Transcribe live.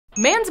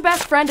Man's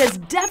best friend has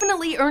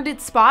definitely earned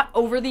its spot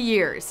over the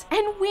years.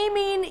 And we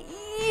mean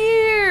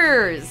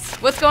years!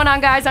 What's going on,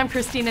 guys? I'm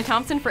Christina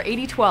Thompson for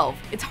 80Twelve.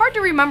 It's hard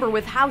to remember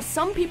with how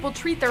some people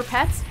treat their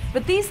pets,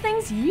 but these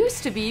things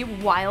used to be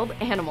wild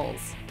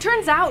animals.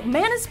 Turns out,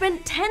 man has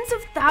spent tens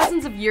of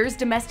thousands of years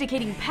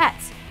domesticating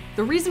pets.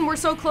 The reason we're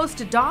so close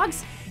to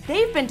dogs?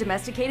 They've been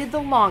domesticated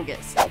the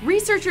longest.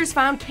 Researchers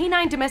found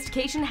canine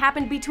domestication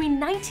happened between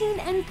 19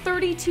 and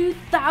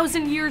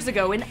 32,000 years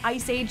ago in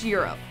Ice Age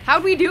Europe.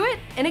 How'd we do it?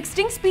 An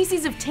extinct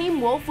species of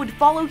tame wolf would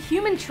follow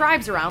human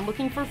tribes around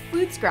looking for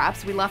food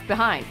scraps we left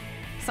behind.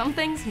 Some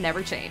things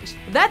never change.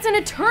 That's an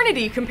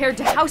eternity compared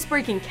to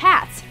housebreaking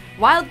cats.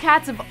 Wild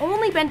cats have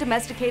only been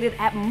domesticated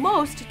at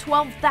most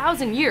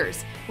 12,000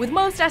 years, with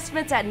most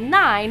estimates at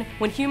 9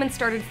 when humans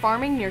started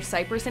farming near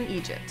Cyprus and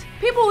Egypt.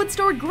 People would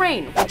store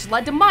grain, which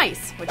led to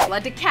mice, which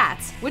led to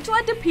cats, which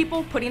led to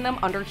people putting them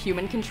under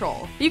human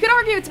control. You could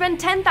argue it's been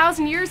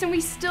 10,000 years and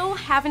we still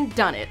haven't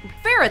done it.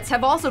 Ferrets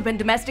have also been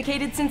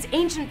domesticated since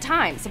ancient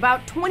times,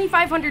 about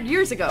 2,500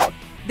 years ago.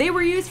 They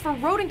were used for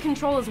rodent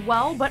control as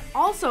well, but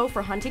also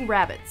for hunting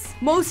rabbits.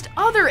 Most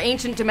other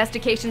ancient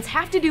domestications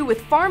have to do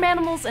with farm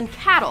animals and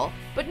cattle,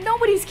 but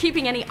nobody's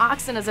keeping any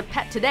oxen as a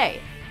pet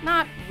today.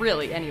 Not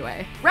really,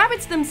 anyway.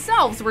 Rabbits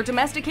themselves were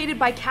domesticated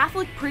by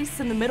Catholic priests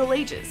in the Middle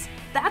Ages.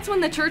 That's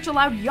when the church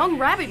allowed young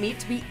rabbit meat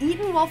to be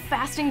eaten while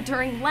fasting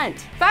during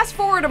Lent. Fast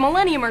forward a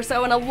millennium or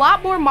so and a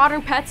lot more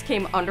modern pets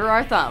came under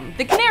our thumb.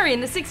 The canary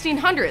in the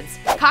 1600s,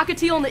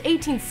 cockatiel in the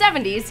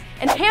 1870s,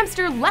 and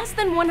hamster less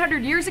than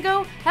 100 years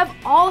ago have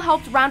all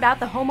helped round out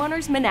the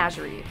homeowner's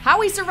menagerie. How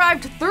we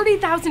survived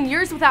 30,000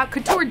 years without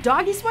couture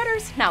doggy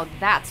sweaters? Now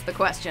that's the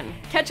question.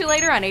 Catch you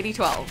later on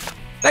 80Twelve.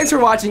 Thanks for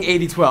watching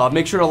 80Twelve.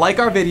 Make sure to like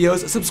our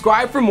videos,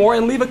 subscribe for more,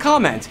 and leave a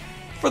comment.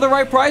 For the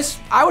right price,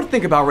 I would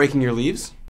think about raking your leaves.